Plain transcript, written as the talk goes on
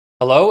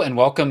Hello and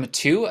welcome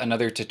to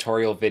another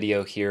tutorial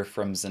video here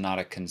from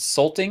Zenatta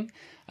Consulting.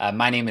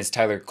 My name is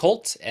Tyler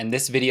Colt, and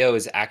this video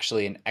is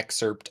actually an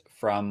excerpt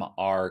from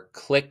our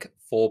Cliq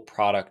Full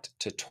Product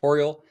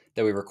tutorial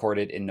that we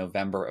recorded in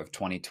November of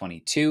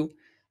 2022.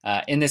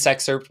 In this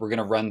excerpt, we're going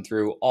to run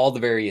through all the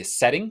various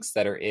settings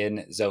that are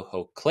in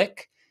Zoho Cliq.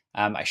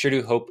 I sure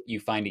do hope you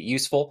find it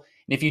useful.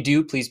 And if you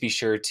do, please be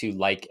sure to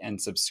like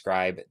and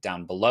subscribe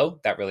down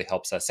below. That really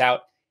helps us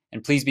out.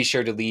 And please be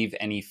sure to leave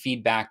any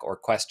feedback or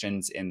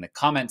questions in the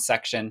comments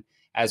section,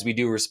 as we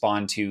do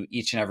respond to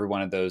each and every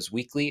one of those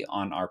weekly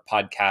on our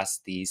podcast,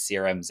 The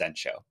CRM Zen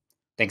Show.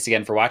 Thanks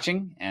again for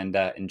watching and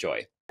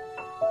enjoy.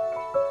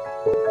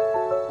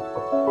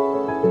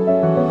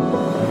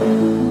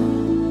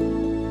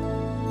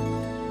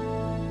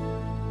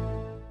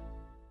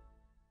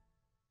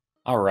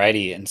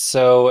 Alrighty, and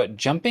so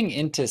jumping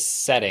into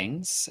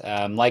settings,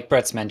 like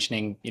Brett's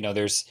mentioning,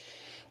 there's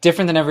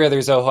different than every other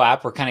Zoho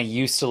app. We're kind of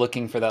used to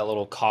looking for that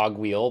little cog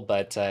wheel,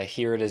 but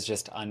here it is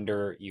just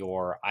under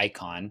your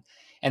icon.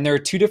 And there are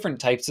two different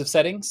types of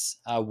settings.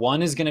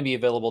 One is going to be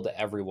available to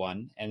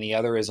everyone, and the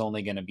other is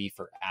only going to be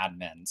for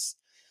admins.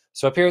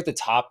 So up here at the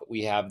top,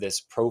 we have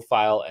this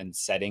profile and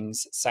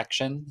settings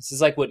section. This is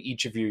like what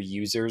each of your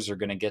users are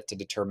going to get to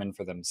determine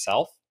for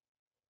themselves.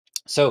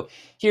 So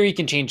here you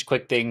can change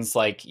quick things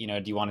like, do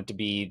you want it to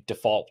be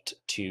default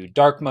to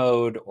dark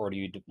mode, or do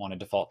you want to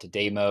default to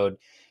day mode?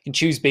 You can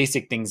choose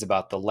basic things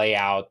about the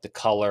layout, the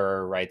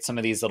color, right? Some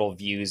of these little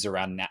views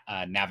around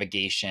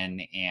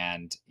navigation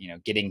and,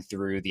 getting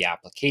through the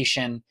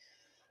application.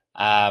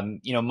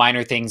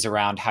 Minor things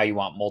around how you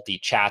want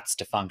multi-chats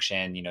to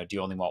function. Do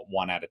you only want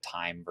one at a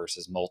time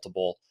versus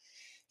multiple?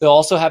 They'll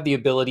also have the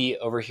ability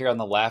over here on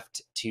the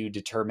left to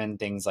determine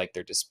things like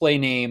their display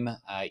name.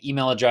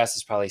 Email address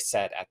is probably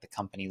set at the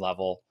company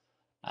level.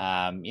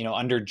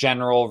 Under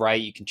general,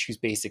 right, you can choose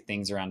basic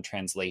things around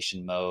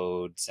translation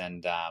modes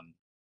and,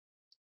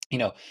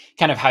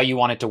 kind of how you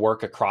want it to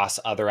work across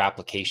other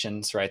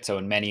applications, right? So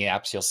in many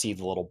apps, you'll see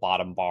the little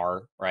bottom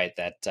bar, right,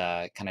 that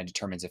kind of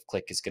determines if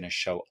Cliq is going to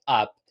show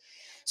up.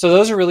 So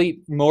those are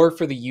really more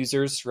for the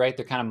users, right?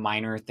 They're kind of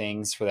minor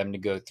things for them to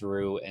go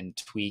through and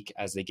tweak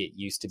as they get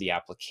used to the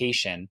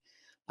application.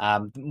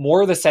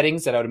 More of the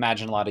settings that I would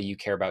imagine a lot of you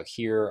care about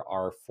here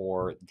are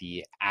for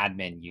the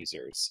admin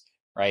users,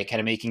 right? Kind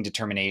of making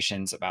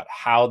determinations about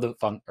how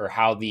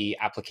the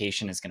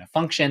application is going to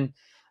function,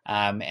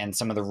 and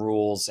some of the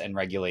rules and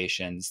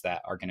regulations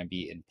that are going to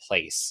be in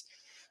place.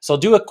 So I'll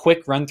do a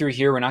quick run through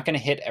here. We're not going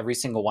to hit every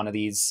single one of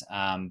these,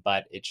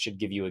 but it should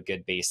give you a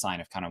good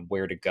baseline of kind of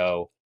where to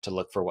go to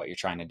look for what you're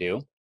trying to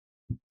do.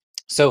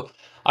 So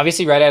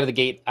obviously right out of the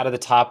gate, out of the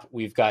top,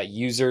 we've got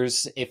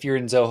users. If you're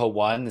in Zoho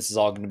 1, this is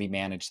all going to be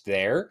managed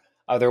there.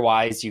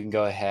 Otherwise, you can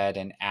go ahead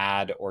and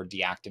add or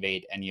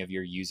deactivate any of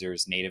your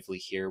users natively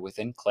here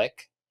within Cliq.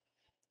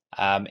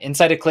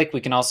 Inside of Cliq,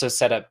 we can also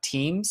set up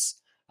teams.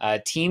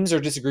 Teams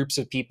are just groups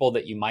of people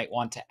that you might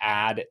want to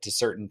add to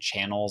certain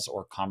channels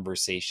or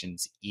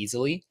conversations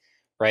easily,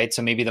 right?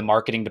 So maybe the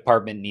marketing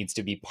department needs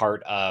to be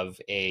part of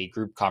a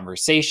group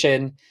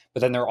conversation, but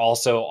then they're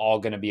also all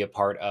going to be a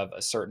part of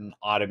a certain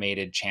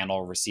automated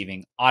channel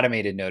receiving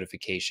automated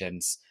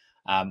notifications.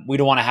 We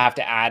don't want to have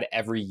to add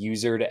every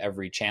user to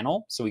every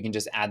channel, so we can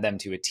just add them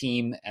to a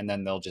team and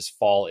then they'll just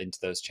fall into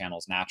those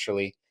channels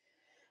naturally.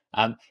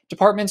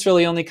 Departments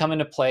really only come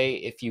into play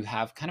if you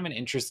have kind of an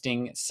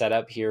interesting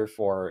setup here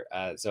for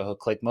Zoho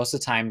Cliq. Most of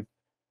the time,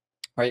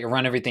 right, you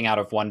run everything out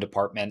of one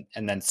department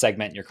and then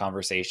segment your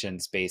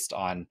conversations based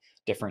on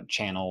different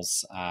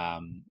channels,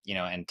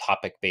 and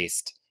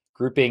topic-based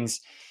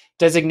groupings.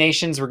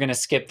 Designations, we're going to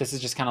skip. This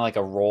is just kind of like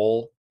a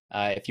role.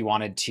 If you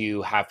wanted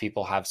to have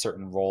people have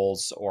certain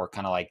roles or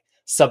kind of like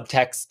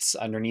subtexts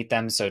underneath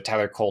them. So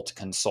Tyler Colt,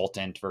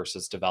 consultant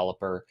versus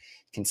developer,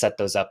 you can set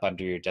those up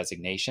under your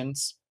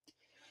designations.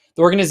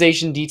 The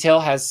organization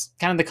detail has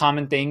kind of the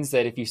common things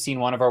that if you've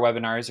seen one of our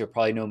webinars, you'll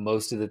probably know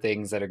most of the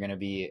things that are going to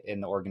be in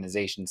the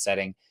organization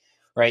setting,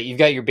 right? You've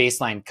got your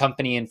baseline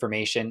company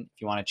information. If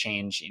you want to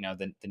change,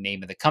 the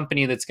name of the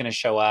company that's going to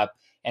show up,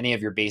 any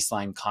of your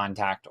baseline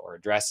contact or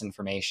address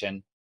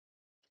information.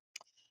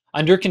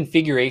 Under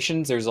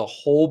configurations, there's a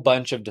whole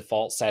bunch of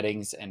default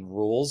settings and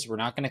rules. We're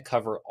not going to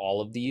cover all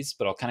of these,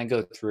 but I'll kind of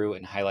go through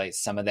and highlight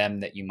some of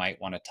them that you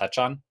might want to touch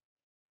on.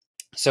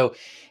 So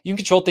you can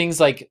control things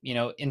like,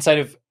 inside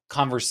of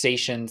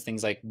conversations,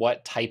 things like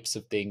what types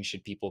of things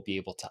should people be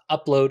able to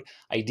upload.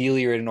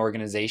 Ideally, you're in an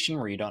organization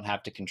where you don't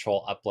have to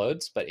control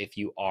uploads, but if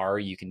you are,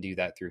 you can do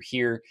that through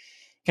here.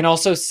 You can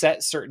also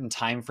set certain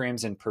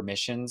timeframes and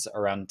permissions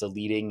around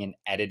deleting and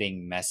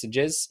editing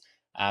messages.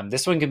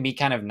 This one can be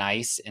kind of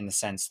nice in the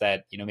sense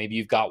that, maybe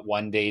you've got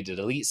one day to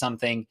delete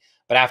something,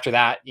 but after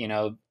that, you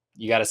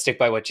got to stick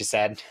by what you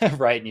said,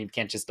 right? And you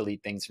can't just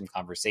delete things from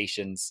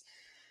conversations.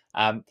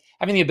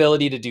 Having the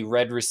ability to do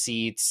read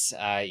receipts,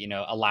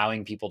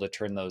 allowing people to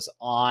turn those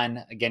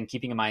on. Again,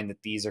 keeping in mind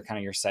that these are kind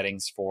of your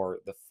settings for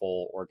the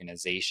full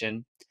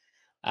organization.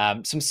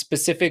 Some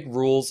specific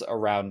rules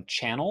around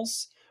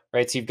channels,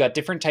 right? So you've got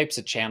different types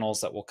of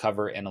channels that we'll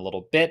cover in a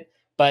little bit,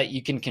 but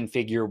you can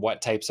configure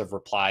what types of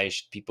replies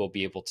should people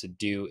be able to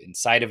do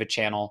inside of a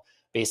channel,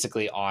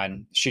 basically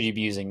on should you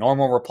be using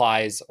normal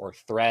replies or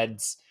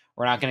threads.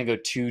 We're not going to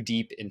go too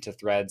deep into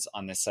threads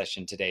on this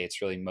session today.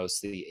 It's really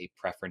mostly a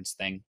preference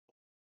thing.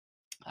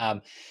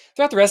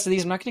 Throughout the rest of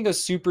these, I'm not going to go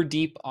super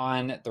deep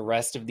on the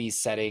rest of these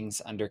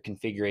settings under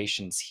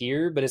configurations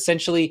here, but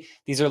essentially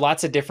these are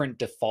lots of different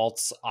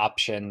defaults,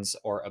 options,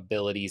 or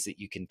abilities that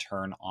you can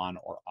turn on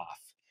or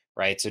off,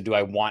 right? So do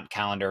I want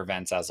calendar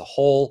events as a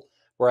whole?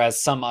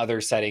 Whereas some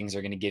other settings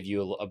are going to give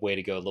you a way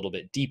to go a little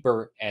bit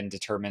deeper and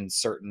determine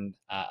certain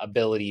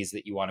abilities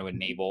that you want to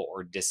enable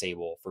or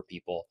disable for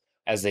people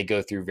as they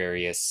go through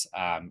various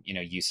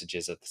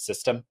usages of the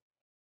system.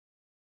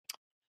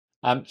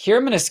 Here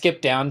I'm going to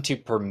skip down to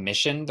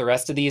permission. The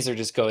rest of these are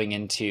just going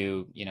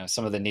into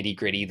some of the nitty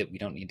gritty that we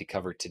don't need to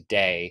cover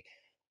today.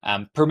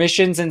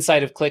 Permissions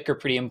inside of Cliq are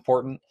pretty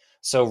important.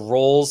 So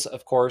roles,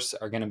 of course,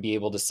 are going to be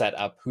able to set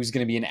up who's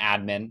going to be an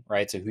admin,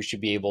 right? So who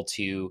should be able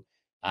to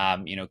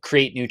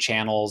create new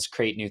channels,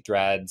 create new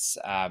threads,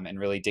 and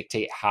really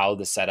dictate how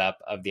the setup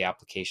of the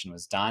application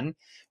was done.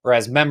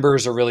 Whereas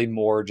members are really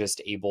more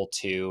just able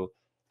to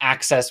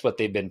access what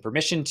they've been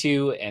permissioned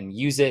to and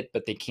use it,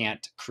 but they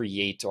can't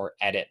create or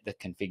edit the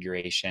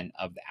configuration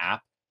of the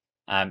app.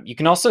 You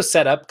can also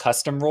set up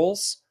custom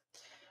roles,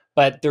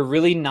 but they're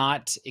really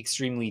not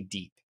extremely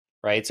deep,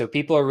 right? So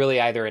people are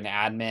really either an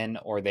admin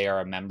or they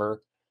are a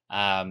member.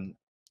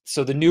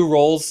 So the new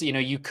roles,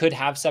 you could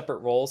have separate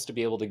roles to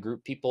be able to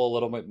group people a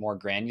little bit more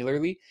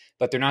granularly,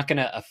 but they're not going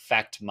to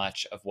affect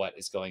much of what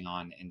is going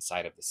on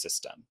inside of the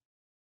system.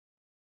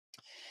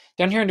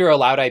 Down here under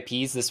allowed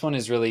IPs, this one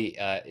is really,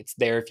 it's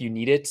there if you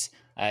need it.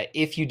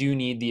 If you do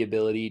need the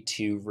ability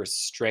to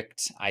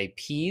restrict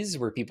IPs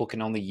where people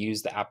can only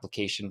use the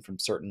application from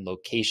certain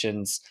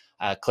locations,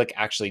 Cliq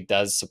actually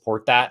does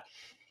support that.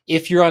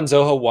 If you're on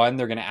Zoho One,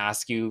 they're going to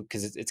ask you,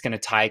 because it's going to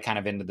tie kind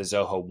of into the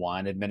Zoho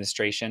One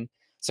administration.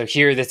 So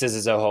here, this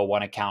is a Zoho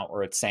One account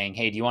where it's saying,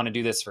 hey, do you want to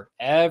do this for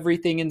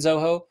everything in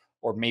Zoho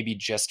or maybe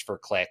just for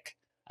Cliq?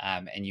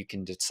 And you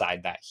can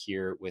decide that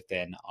here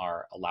within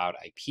our allowed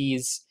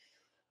IPs.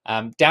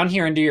 Down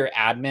here under your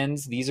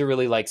admins, these are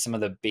really like some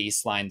of the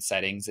baseline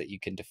settings that you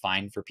can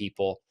define for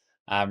people,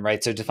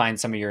 right? So define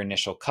some of your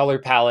initial color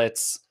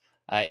palettes.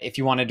 If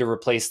you wanted to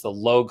replace the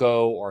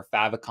logo or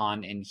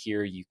favicon in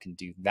here, you can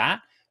do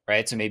that,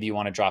 right? So maybe you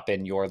want to drop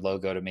in your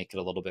logo to make it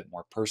a little bit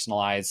more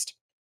personalized.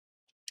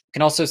 You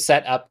can also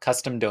set up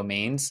custom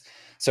domains.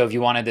 So if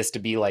you wanted this to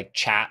be like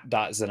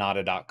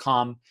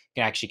chat.zenatta.com, you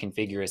can actually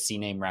configure a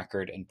CNAME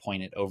record and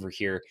point it over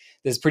here.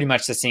 This is pretty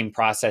much the same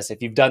process.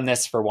 If you've done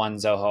this for one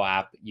Zoho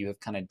app, you have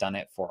kind of done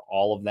it for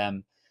all of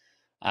them.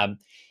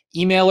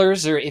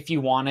 Emailers, or if you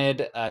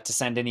wanted to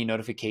send any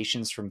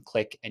notifications from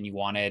Cliq and you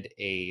wanted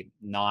a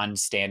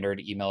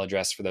non-standard email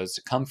address for those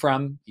to come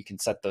from, you can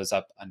set those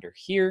up under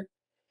here.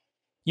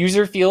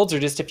 User fields are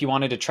just if you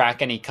wanted to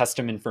track any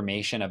custom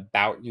information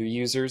about your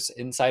users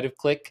inside of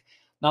Cliq.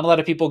 Not a lot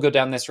of people go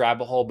down this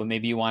rabbit hole, but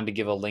maybe you wanted to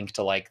give a link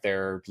to like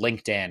their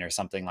LinkedIn or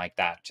something like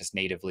that, just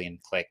natively in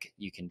Cliq.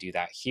 You can do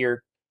that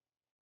here.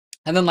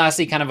 And then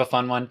lastly, kind of a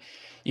fun one,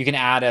 you can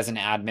add as an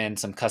admin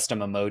some custom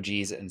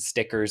emojis and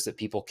stickers that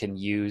people can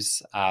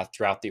use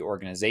throughout the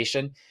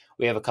organization.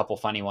 We have a couple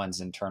funny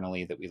ones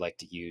internally that we like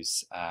to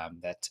use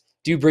that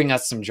do bring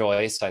us some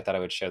joy. So I thought I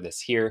would show this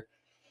here.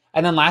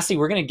 And then lastly,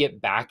 we're going to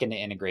get back into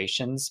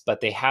integrations, but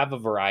they have a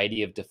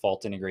variety of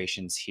default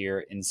integrations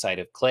here inside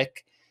of Cliq.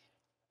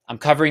 I'm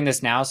covering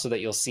this now so that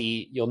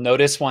you'll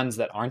notice ones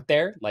that aren't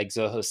there, like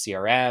Zoho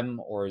CRM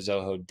or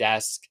Zoho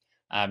Desk.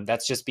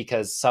 That's just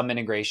because some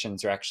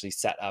integrations are actually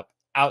set up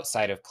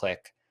outside of Cliq,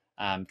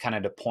 kind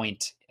of to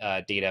point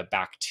data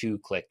back to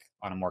Cliq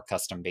on a more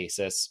custom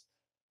basis.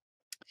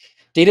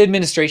 Data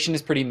administration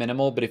is pretty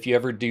minimal, but if you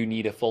ever do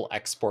need a full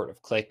export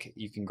of Cliq,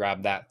 you can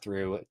grab that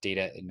through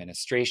data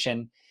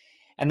administration.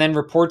 And then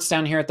reports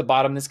down here at the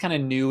bottom, this is kind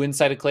of new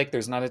inside of Cliq.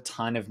 There's not a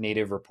ton of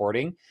native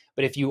reporting,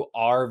 but if you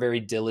are very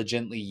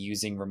diligently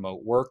using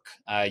remote work,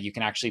 you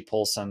can actually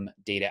pull some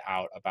data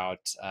out about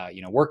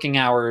working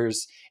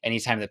hours,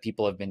 anytime that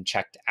people have been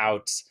checked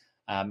out,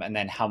 and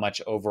then how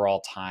much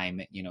overall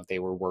time they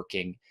were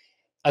working.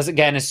 As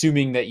again,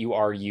 assuming that you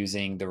are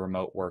using the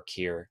remote work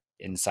here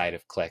inside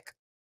of Cliq.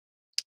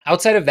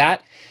 Outside of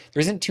that,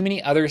 there isn't too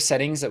many other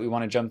settings that we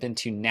want to jump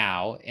into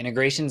now.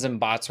 Integrations and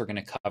bots we're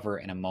going to cover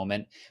in a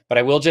moment, but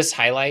I will just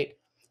highlight,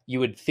 you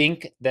would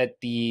think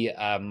that the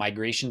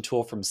migration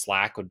tool from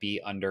Slack would be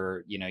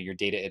under your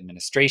data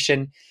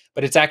administration,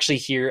 but it's actually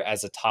here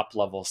as a top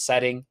level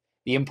setting.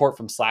 The import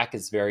from Slack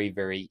is very,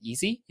 very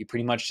easy. You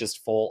pretty much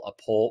just pull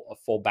a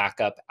full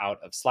backup out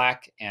of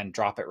Slack and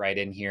drop it right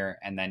in here,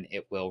 and then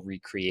it will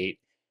recreate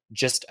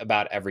just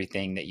about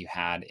everything that you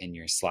had in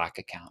your Slack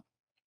account.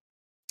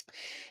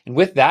 And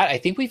with that, I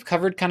think we've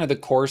covered kind of the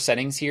core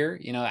settings here.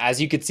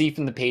 As you could see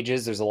from the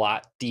pages, there's a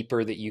lot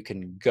deeper that you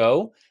can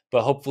go,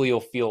 but hopefully you'll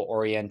feel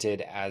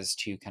oriented as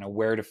to kind of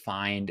where to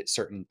find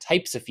certain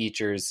types of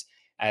features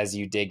as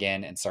you dig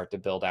in and start to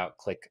build out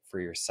Cliq for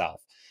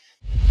yourself.